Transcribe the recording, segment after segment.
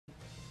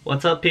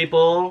What's up,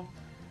 people?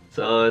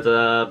 So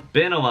it's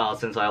been a while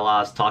since I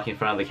last talked in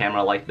front of the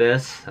camera like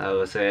this. I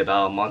would say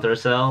about a month or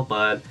so,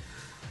 but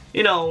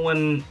you know,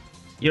 when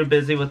you're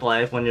busy with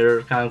life, when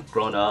you're kind of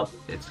grown up,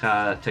 it's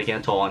kind of taking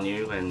a toll on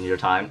you and your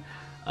time.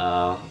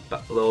 A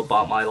little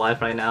about my life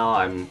right now.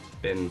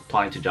 I've been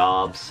applying to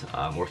jobs,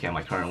 working on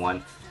my current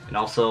one, and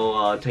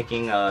also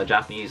taking a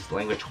Japanese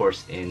language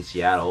course in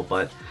Seattle.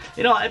 But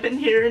you know, I've been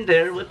here and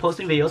there with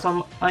posting videos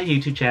on my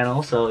YouTube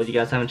channel, so if you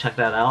guys haven't checked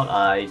that out,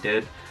 I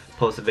did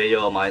post a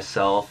video of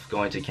myself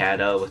going to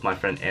Canada with my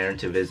friend Aaron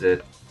to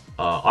visit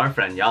our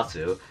friend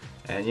Yatsu.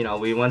 And you know,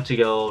 we went to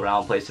go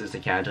around places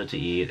in Canada to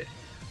eat,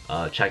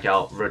 check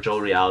out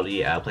virtual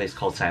reality at a place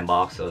called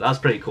Sandbox, so that was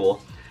pretty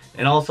cool.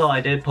 And also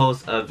I did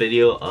post a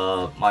video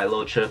of my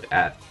little trip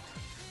at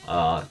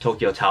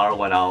Tokyo Tower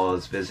when I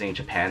was visiting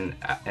Japan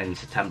in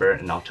September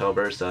and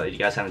October, so if you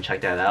guys haven't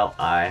checked that out,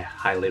 I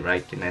highly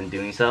recommend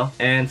doing so.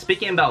 And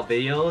speaking about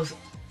videos,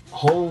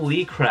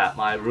 holy crap,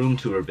 my room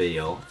tour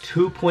video,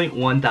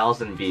 2.1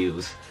 thousand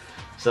views.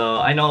 So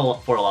I know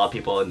for a lot of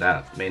people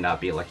that may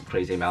not be like a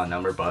crazy amount of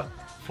number, but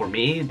for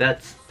me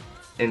that's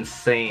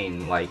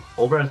insane. Like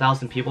over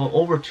 1,000 people,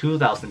 over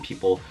 2,000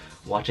 people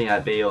watching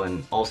that video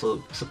and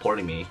also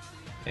supporting me.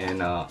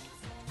 And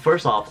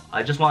first off,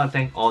 I just want to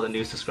thank all the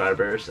new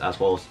subscribers as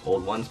well as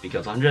old ones,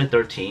 because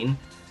 113,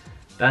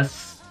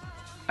 that's,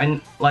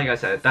 and like I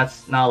said,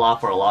 that's not a lot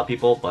for a lot of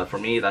people, but for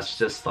me that's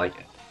just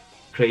like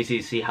crazy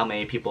to see how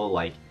many people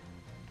like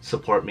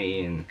support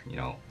me and, you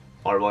know,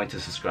 are willing to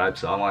subscribe.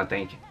 So I want to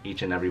thank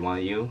each and every one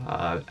of you.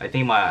 I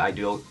think my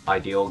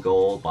ideal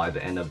goal by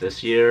the end of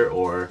this year,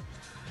 or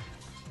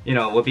you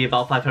know, would be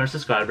about 500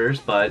 subscribers,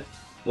 but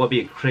what would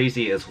be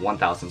crazy is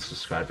 1,000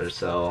 subscribers.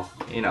 So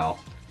you know,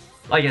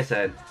 like I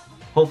said,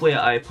 hopefully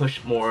I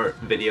push more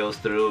videos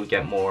through,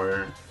 get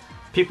more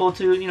people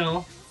to, you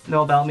know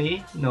about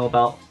me, know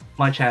about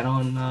my channel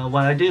and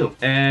what I do.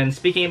 And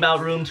speaking about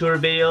room tour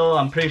video,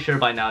 I'm pretty sure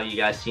by now you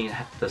guys seen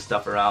the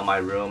stuff around my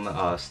room,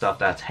 stuff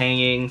that's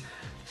hanging,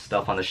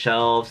 stuff on the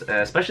shelves,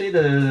 especially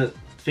the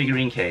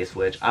figurine case,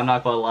 which I'm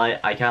not gonna lie,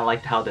 I kinda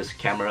like how this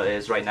camera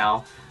is right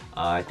now.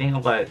 I think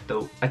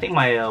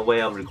my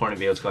way of recording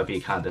video is gonna be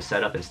kind of the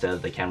setup instead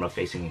of the camera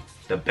facing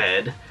the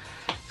bed.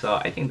 So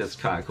I think that's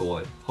kind of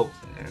cool.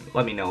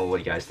 Let me know what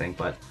you guys think.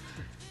 But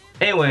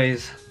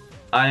anyways,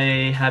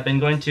 I have been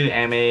going to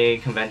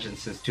anime conventions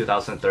since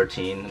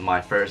 2013.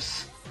 My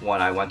first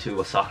one I went to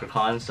was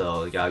SoccerCon,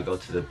 so you gotta go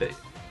to the big,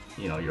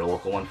 you know, your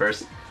local one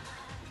first.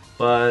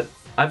 But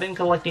I've been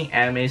collecting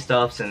anime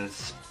stuff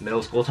since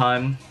middle school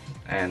time,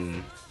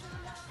 and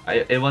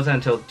it wasn't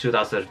until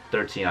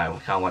 2013 I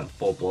kind of went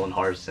full-blown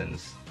hard,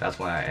 since that's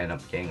when I ended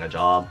up getting a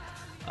job,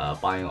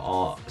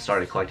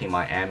 started collecting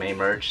my anime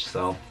merch.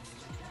 So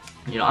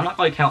you know, I'm not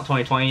going to count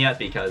 2020 yet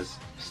because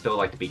it's still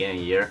like the beginning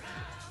of the year,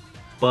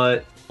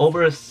 but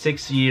over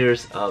 6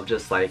 years of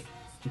just like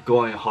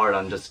going hard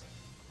on just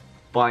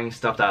buying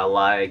stuff that I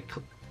like,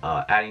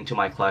 adding to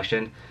my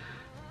collection,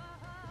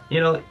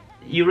 you know,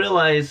 you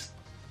realize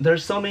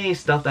there's so many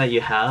stuff that you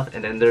have,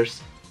 and then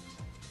there's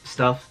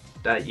stuff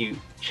that you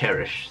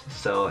cherish.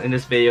 So in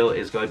this video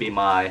is going to be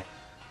my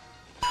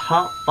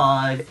top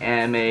 5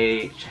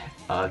 anime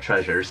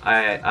treasures.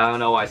 I don't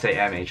know why I say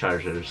anime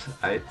treasures.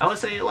 I would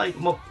say like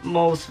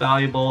most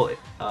valuable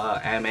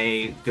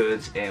anime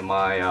goods in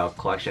my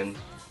collection.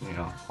 You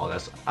know, all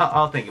that stuff.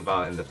 I'll think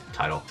about it in the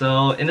title.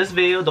 So in this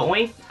video, the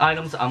only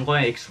items I'm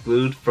going to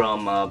exclude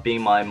from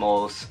being my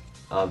most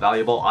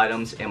valuable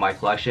items in my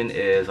collection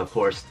is, of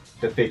course,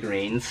 the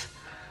figurines.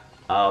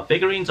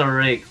 Figurines are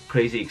already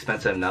crazy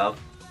expensive enough,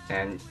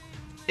 and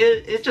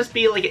it just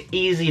be like an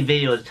easy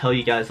video to tell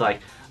you guys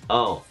like,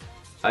 oh,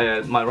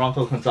 my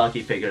Ranko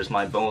Kanzaki figure is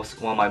one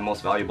of my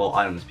most valuable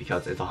items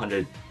because it's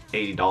 $180.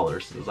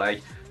 It's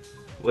like,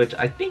 which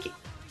I think,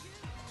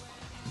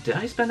 did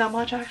I spend that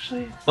much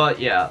actually? But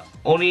yeah,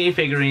 only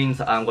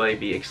figurines I'm going to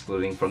be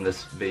excluding from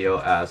this video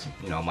as,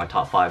 you know, my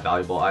top 5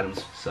 valuable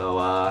items.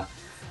 So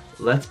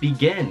let's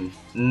begin.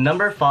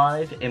 Number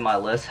 5 in my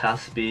list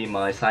has to be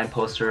my signed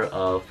poster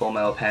of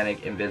Fullmetal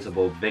Panic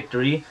Invincible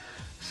Victory.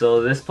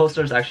 So this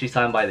poster is actually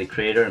signed by the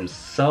creator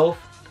himself,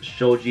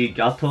 Shoji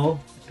Gato,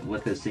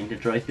 with his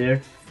signature right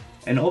there.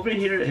 And over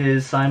here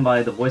is signed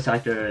by the voice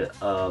actor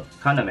of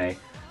Kaname,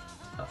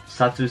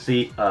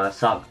 Satsuki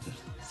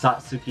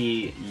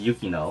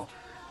Yukino.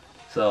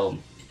 So,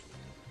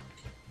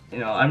 you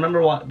know, I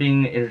remember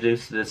being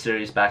introduced to this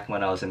series back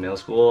when I was in middle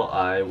school.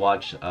 I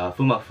watched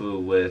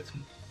Fumafu with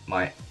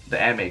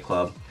the anime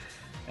club,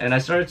 and I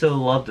started to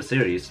love the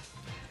series.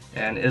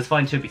 And it's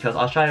fun too because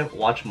I'll try to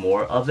watch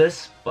more of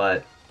this,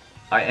 but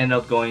I end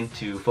up going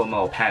to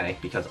Fullmetal Panic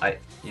because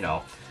you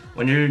know,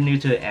 when you're new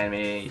to the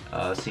anime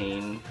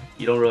scene,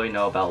 you don't really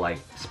know about like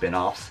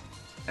spin-offs.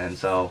 And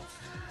so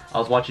I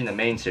was watching the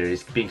main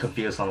series, being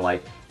confused on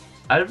like,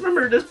 I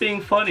remember this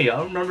being funny, I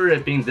don't remember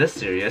it being this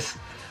serious.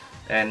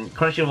 And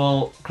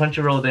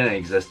Crunchyroll didn't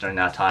exist during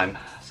that time,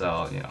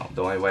 so you know,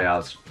 the only way I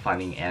was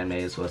finding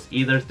animes was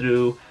either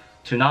through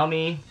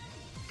Toonami,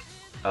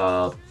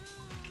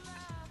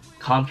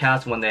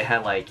 Comcast when they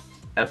had like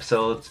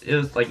episodes. It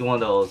was like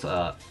one of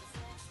those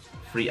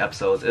free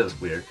episodes. It was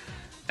weird.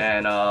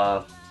 And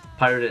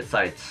pirated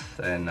sites.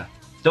 And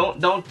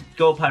don't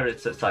go pirated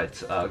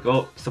sites.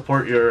 Go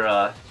support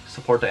your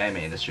support the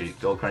anime industry.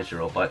 Go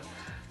Crunchyroll. But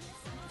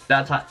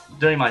that time,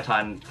 during my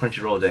time,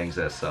 Crunchyroll didn't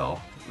exist, so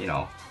you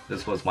know,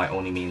 this was my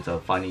only means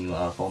of finding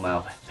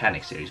Fullmetal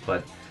Panic series.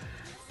 But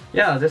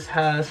yeah, this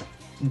has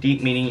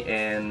deep meaning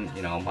in,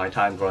 you know, my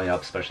time growing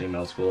up, especially in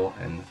middle school,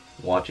 and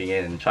watching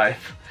it and try to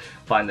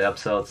find the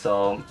episode.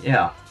 So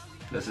yeah,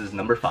 this is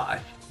number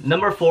 5.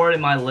 Number 4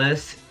 in my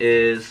list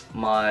is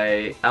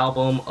my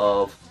album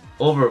of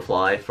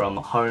Overfly from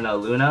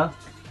Haruna Luna.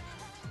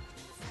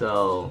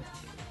 So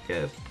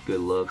get a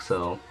good look.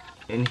 So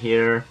in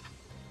here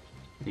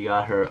you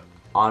got her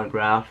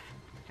autograph,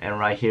 and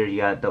right here you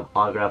got the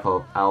autograph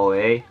of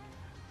Aoi.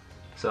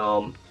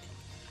 So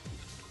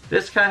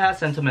this kind of has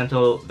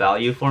sentimental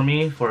value for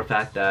me, for the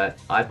fact that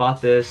I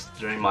bought this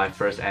during my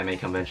first anime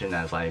convention,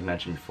 as I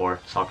mentioned before,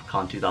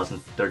 SoccerCon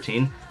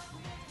 2013.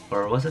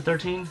 Or was it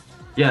 13?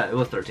 Yeah, it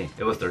was 13.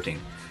 It was 13.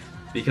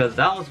 Because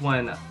that was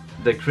when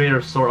the creator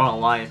of Sword Art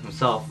Online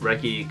himself,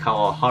 Reki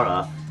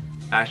Kawahara,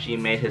 actually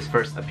made his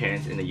first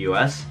appearance in the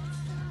US.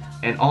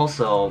 And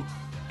also,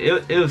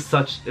 it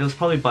was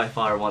probably by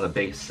far one of the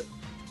biggest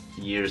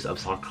years of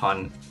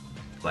SoccerCon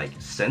like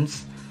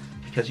since,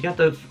 because you got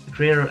the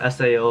creator of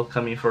SAO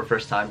coming for the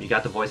first time, you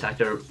got the voice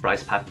actor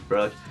Bryce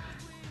Papenbrook,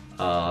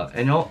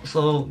 and you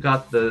also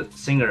got the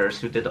singers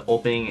who did the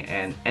opening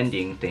and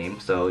ending theme.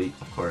 So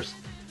of course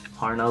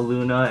Haruna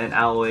Luna and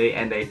Aoi,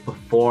 and they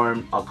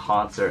performed a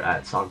concert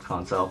at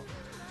SoccerCon. So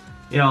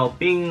you know,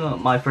 being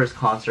my first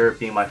concert,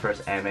 being my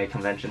first anime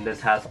convention,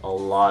 this has a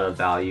lot of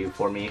value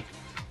for me,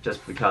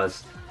 just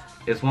because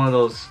it's one of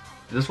those,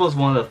 this was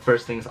one of the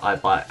first things I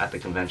bought at the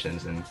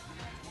conventions. And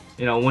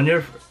you know, when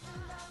you're,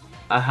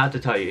 I have to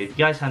tell you, if you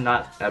guys have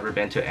not ever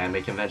been to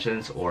anime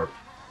conventions, or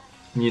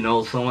you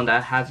know someone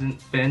that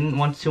hasn't been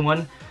once to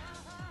one,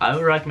 I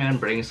would recommend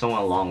bringing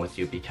someone along with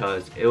you,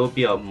 because it will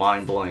be a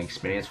mind-blowing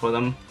experience for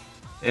them.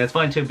 And it's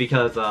funny too,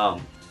 because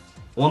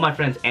one of my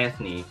friends,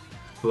 Anthony,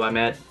 who I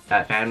met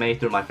at Fanmade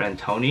through my friend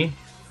Tony,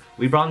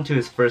 we brought him to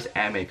his first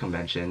anime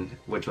convention,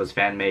 which was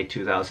Fanmade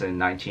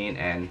 2019,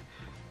 and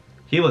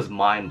he was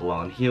mind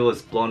blown. He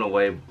was blown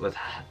away with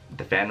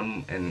the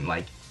fandom and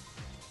like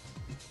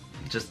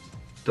just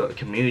the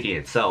community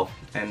itself.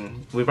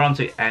 And we brought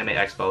him to Anime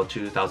Expo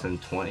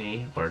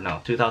 2020, or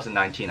no,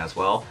 2019 as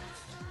well.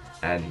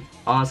 And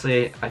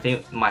honestly, I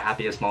think my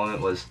happiest moment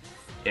was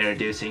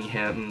introducing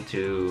him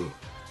to,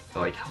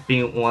 like,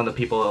 being one of the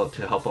people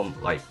to help him,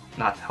 like,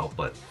 not to help,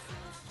 but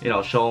you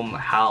know, show him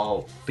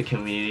how the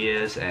community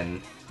is.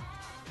 And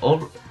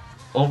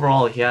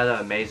overall, he had an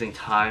amazing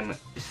time.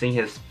 Seeing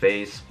his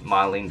face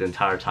smiling the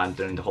entire time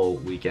during the whole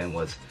weekend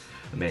was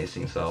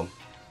amazing. So,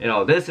 you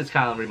know, this is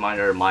kind of a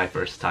reminder of my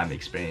first time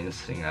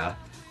experiencing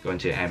going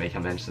to an anime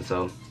convention.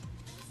 So,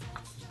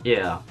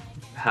 yeah,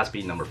 it has to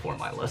be number 4 on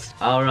my list.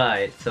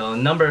 Alright, so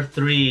number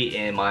 3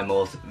 in my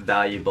most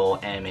valuable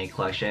anime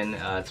collection.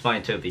 It's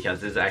funny too,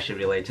 because this is actually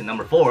related to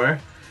number 4.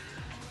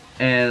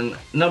 And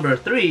number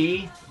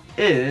 3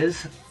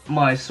 is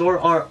my Sword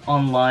Art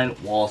Online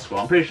wall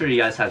scroll. I'm pretty sure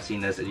you guys have seen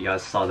this if you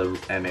guys saw the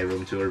anime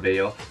room tour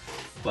video.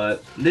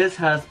 But this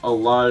has a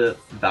lot of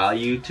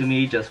value to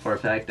me, just for the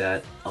fact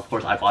that, of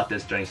course, I bought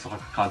this during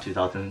SoccerCon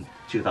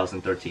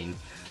 2013,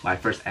 my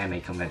first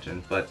anime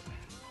convention. But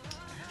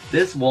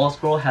this wall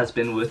scroll has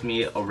been with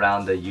me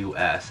around the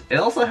US. It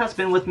also has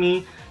been with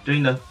me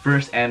during the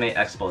first Anime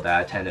Expo that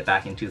I attended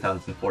back in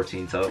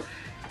 2014. So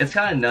it's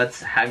kind of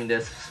nuts having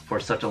this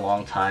for such a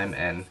long time.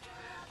 And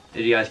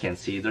if you guys can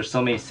see, there's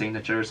so many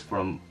signatures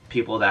from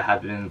people that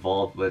have been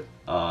involved with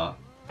Sword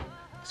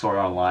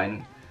Art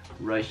Online.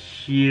 Right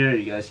here,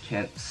 you guys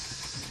can't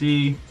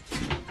see.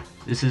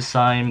 This is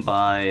signed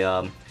by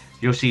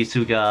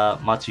Yoshisuga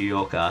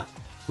Matsuoka,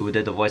 who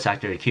did the voice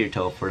actor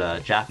Kirito for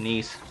the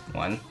Japanese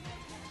one.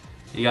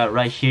 You got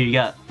right here, you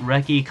got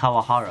Reki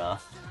Kawahara,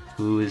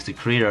 who is the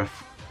creator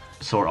of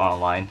Sword Art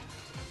Online.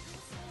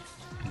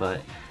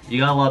 But you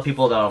got a lot of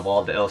people that are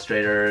involved, the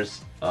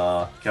illustrators,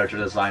 character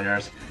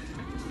designers.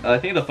 I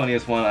think the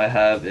funniest one I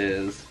have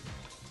is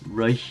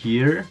right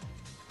here,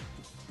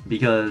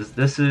 because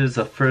this is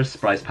the first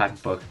Bryce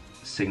Papenbrook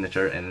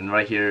signature, and then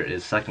right here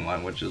is second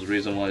one, which is the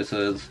reason why it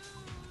says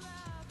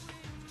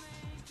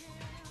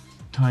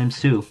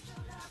 ×2.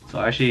 So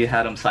I actually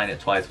had him sign it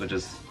twice, which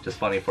is just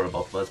funny for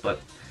both of us.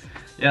 But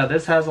yeah,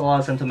 this has a lot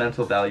of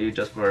sentimental value,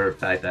 just for the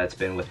fact that it's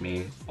been with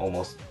me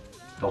almost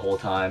the whole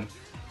time,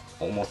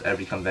 almost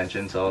every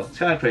convention, so it's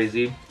kind of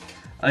crazy.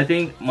 I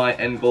think my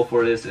end goal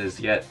for this is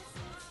to get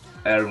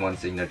everyone's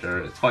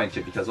signature. It's funny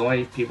too, because the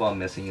only people I'm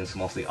missing is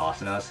mostly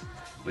Asuna's,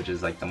 which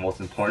is like the most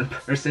important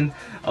person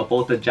of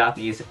both the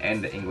Japanese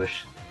and the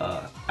English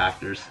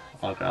actors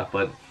autograph.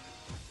 But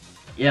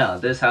yeah,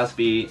 this has to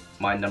be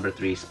my number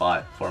 3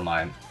 spot for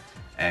my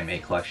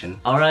anime collection.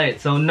 Alright,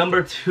 so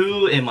number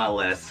 2 in my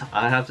list,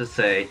 I have to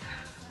say,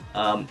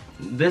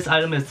 this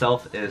item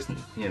itself is,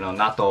 you know,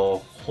 not the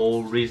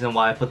whole reason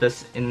why I put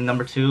this in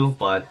number 2,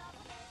 but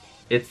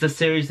it's the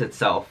series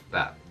itself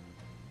that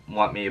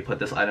want me to put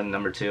this item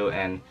number 2,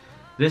 and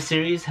this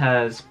series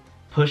has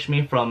pushed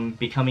me from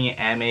becoming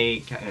an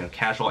anime,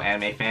 casual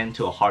anime fan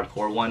to a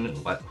hardcore one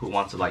who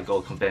wants to like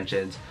go to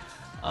conventions,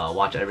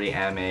 watch every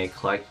anime,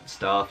 collect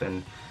stuff,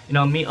 and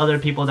meet other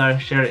people that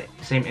share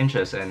same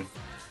interests. And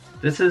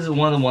this is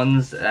one of the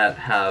ones that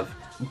have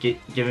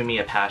given me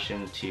a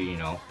passion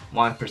to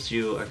want to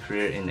pursue a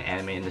career in the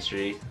anime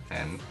industry,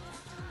 and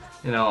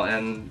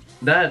and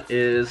that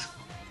is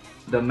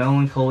the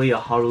Melancholy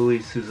of Haruhi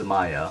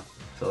Suzumaya.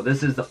 So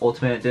this is the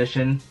Ultimate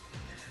Edition,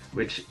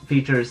 which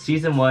features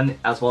season 1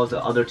 as well as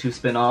the other 2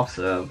 spin-offs.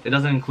 It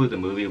doesn't include the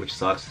movie, which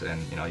sucks,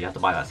 and you have to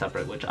buy that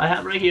separate, which I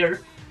have right here.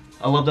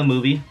 I love the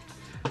movie.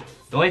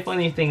 The only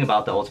funny thing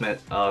about the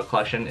Ultimate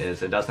collection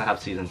is it doesn't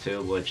have season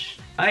 2, which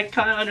I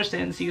kind of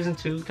understand. Season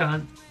 2 kind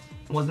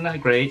of wasn't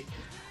that great,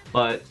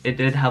 but it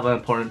did have an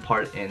important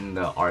part in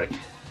the arc,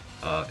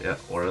 yeah,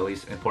 or at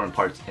least important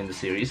parts in the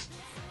series.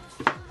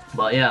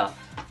 But yeah,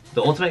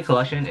 the Ultimate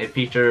Collection, it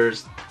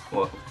features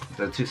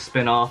the 2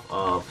 spin-off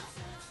of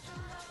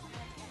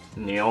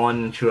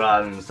Nyon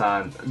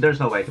Churan-san. There's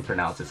no way I can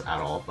pronounce this at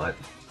all, but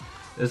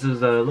this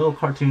is a little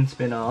cartoon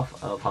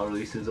spin-off of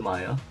Haruhi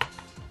Suzumaya.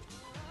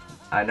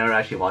 I never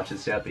actually watched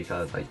this yet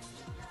because, like,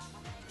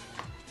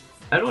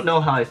 I don't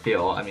know how I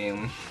feel. I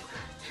mean,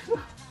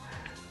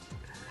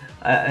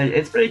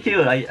 it's pretty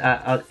cute.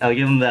 I'll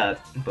give him that.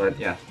 But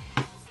yeah.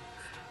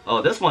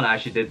 Oh, this one I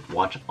actually did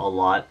watch a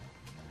lot.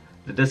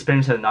 The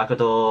Disappearance of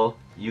Nakato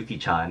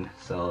Yuki-chan.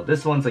 So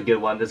this one's a good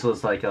one. This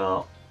was like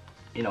a,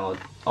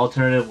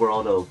 alternative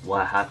world of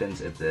what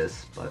happens if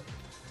this. But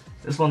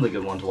this one's a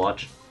good one to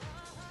watch.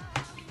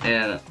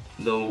 And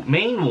the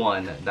main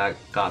one that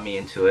got me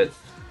into it,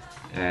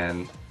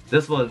 and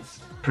this one's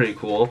pretty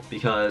cool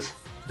because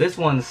this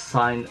one's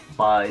signed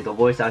by the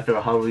voice actor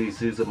Haruhi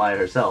Suzumaya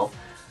herself,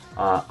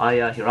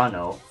 Aya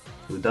Hirano,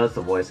 who does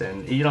the voice.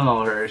 And you don't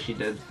know her, she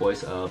did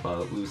voice of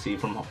Lucy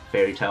from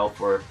Fairy Tail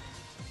for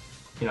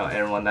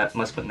everyone that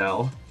must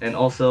know. And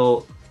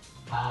also,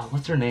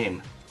 what's her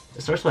name?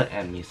 It starts with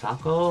M.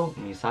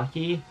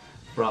 Misaki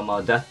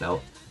from Death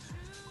Note.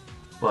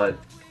 But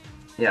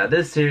yeah,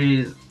 this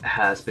series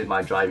has been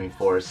my driving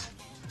force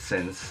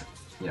since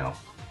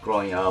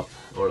growing up,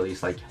 or at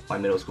least like my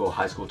middle school,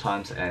 high school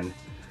times. And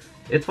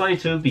it's funny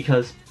too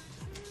because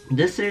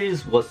this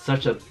series was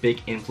such a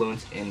big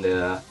influence in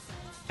the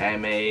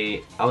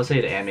anime, I would say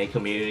the anime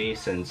community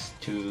since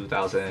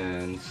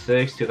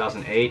 2006,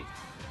 2008.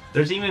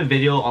 There's even a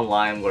video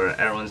online where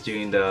everyone's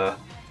doing the,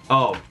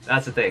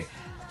 that's the thing,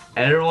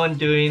 everyone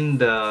doing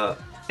the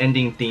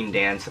ending theme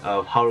dance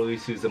of Haruhi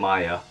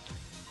Suzumaya.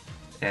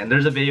 And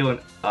there's a video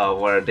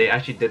where they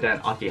actually did that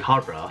in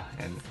Akihabara,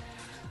 and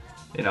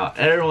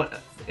everyone,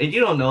 if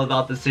you don't know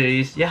about the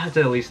series, you have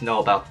to at least know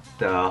about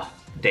the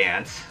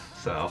dance.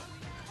 So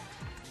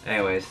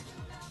anyways,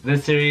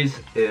 this series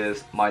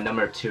is my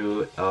number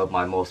 2 of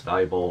my most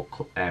valuable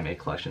anime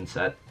collection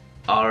set.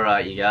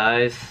 Alright you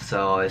guys,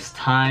 so it's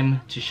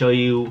time to show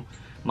you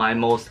my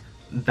most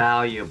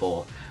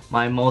valuable,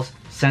 my most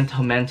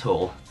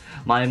sentimental,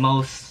 my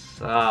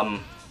most,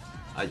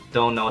 I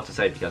don't know what to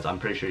say because I'm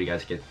pretty sure you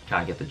guys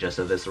kind of get the gist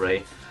of this,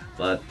 right?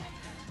 But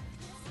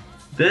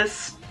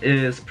this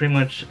is pretty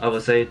much, I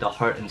would say, the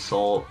heart and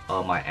soul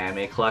of my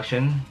anime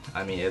collection.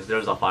 I mean, if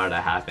there's a fire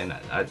that happened,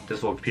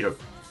 this will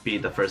be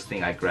the first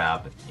thing I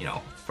grab,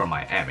 from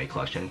my anime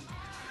collection.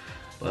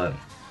 But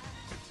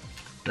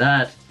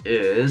that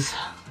is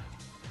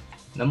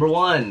number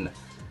 1,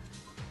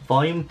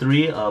 Volume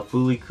 3 of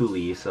Fooly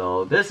Cooly.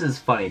 So this is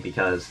funny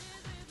because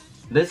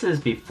this is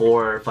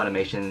before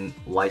Funimation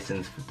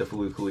licensed the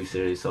Fooly Cooly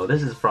series. So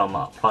this is from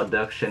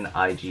Production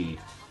IG.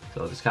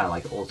 So it's kind of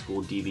like old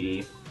school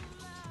DVD.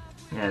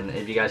 And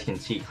if you guys can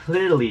see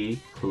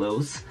clearly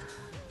close,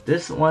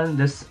 this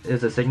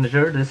is a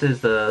signature. This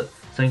is the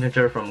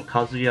signature from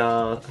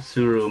Kazuya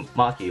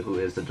Tsurumaki, who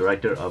is the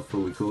director of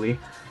Fooly Cooly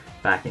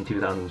back in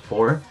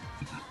 2004.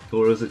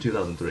 Or was it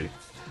 2003?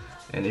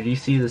 And if you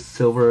see the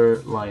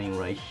silver lining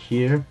right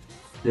here,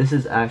 this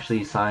is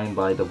actually signed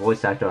by the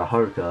voice actor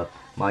Haruka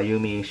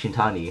Mayumi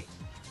Shintani.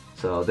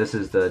 So this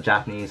is the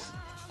Japanese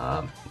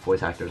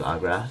voice actor's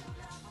autograph.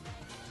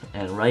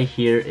 And right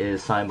here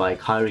is signed by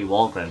Kyrie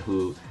Walgren,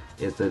 who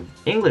is the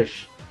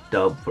English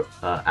dub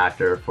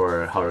actor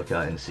for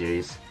Haruka in the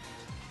series.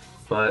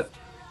 But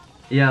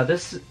yeah,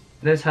 this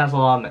has a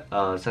lot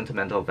of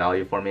sentimental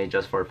value for me,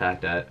 just for the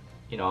fact that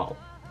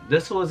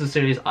this was a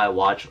series I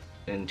watched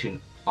on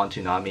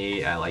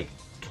Toonami at like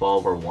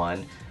 12 or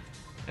 1,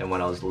 and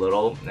when I was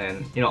little,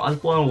 and I was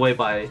blown away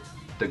by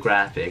the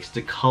graphics,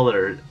 the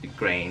color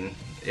grain.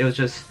 It was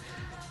just,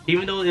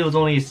 even though it was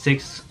only a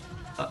 6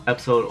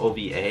 episode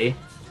OVA,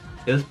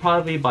 it was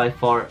probably by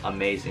far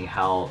amazing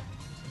how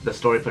the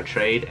story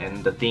portrayed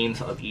and the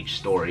themes of each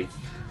story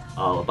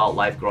about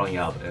life growing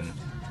up. And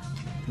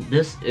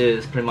this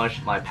is pretty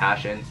much my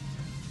passion.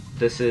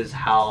 This is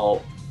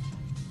how,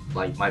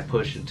 like, my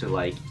push into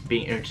like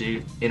being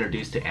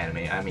introduced to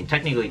anime. I mean,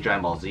 technically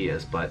Dragon Ball Z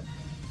is, but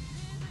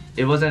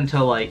it wasn't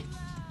until like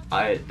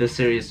this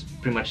series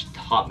pretty much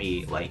taught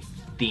me like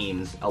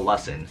themes, a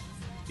lesson,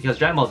 because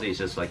Dragon Ball Z is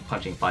just like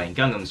punching, fighting.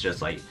 Gundam's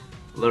just like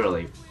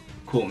literally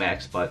cool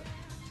mechs, but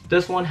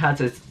this one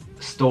has its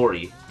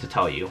story to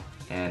tell you,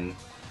 and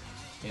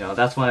you know,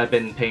 that's when I've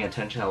been paying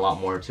attention a lot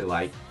more to,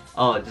 like,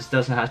 oh, this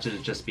doesn't have to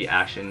just be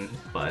action,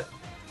 but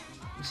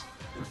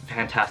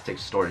fantastic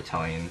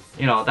storytelling.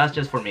 You know, that's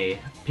just for me.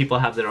 People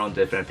have their own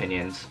different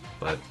opinions,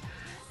 but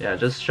yeah,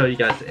 just show you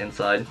guys the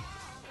inside.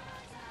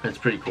 It's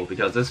pretty cool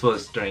because this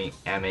was during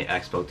Anime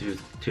Expo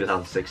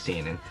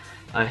 2016, and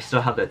I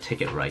still have that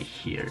ticket right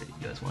here.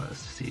 You guys want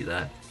us to see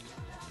that?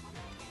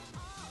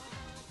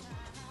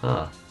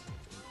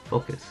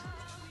 Focus.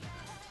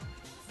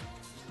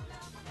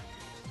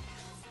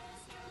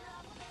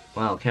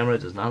 Wow, camera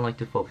does not like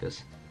to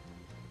focus.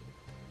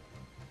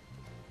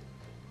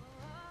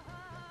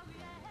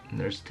 And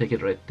there's a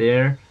ticket right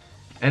there.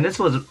 And this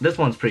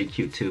one's pretty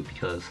cute too,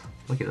 because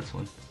look at this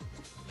one.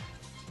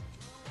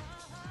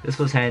 This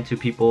was handed to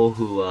people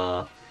who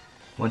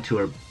went to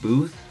her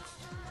booth,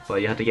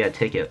 but you have to get a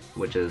ticket,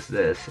 which is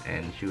this,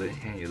 and she would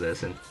hand you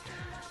this. And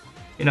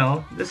you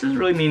know, this is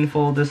really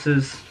meaningful. This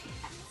is,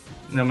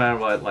 no matter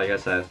what, like I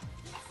said,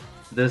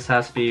 this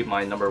has to be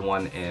my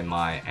 #1 in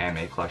my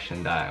anime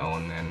collection that I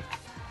own, and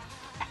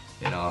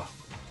you know,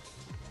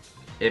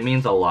 it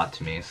means a lot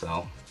to me,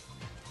 so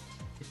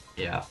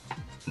yeah,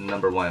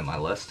 #1 in my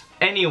list.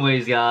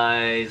 Anyways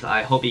guys,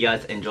 I hope you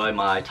guys enjoyed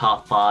my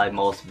top 5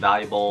 most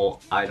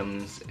valuable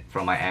items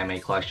from my anime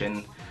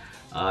collection.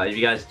 If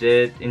you guys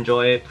did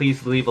enjoy it,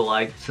 please leave a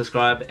like,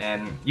 subscribe,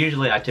 and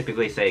usually I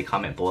typically say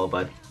comment below,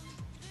 but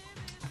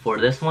for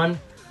this one,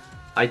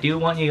 I do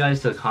want you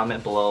guys to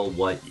comment below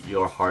what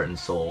your heart and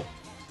soul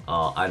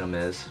item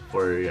is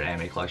for your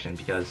anime collection,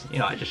 because you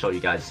know, I just showed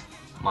you guys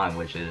mine,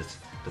 which is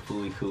the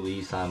Fooly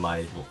Cooly signed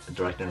by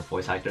director and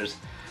voice actors.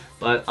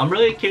 But I'm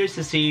really curious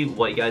to see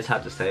what you guys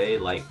have to say,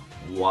 like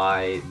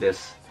why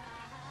this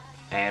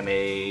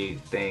anime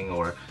thing,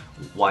 or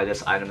why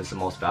this item is the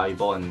most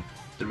valuable, and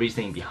the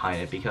reasoning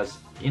behind it, because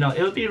you know,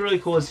 it would be really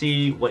cool to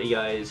see what you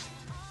guys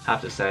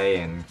have to say,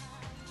 and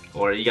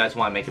or you guys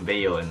want to make a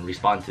video and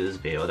respond to this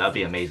video. That'd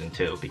be amazing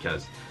too,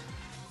 because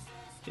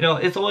you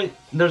know,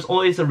 there's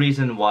always a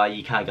reason why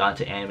you kind of got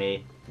into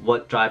anime,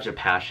 what drives your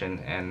passion,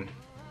 and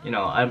you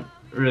know, I'm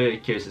really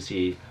curious to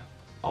see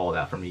all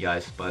that from you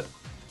guys. But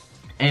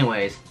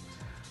anyways,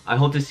 I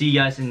hope to see you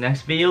guys in the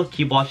next video.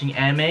 Keep watching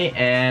anime,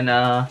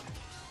 and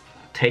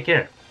take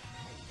care.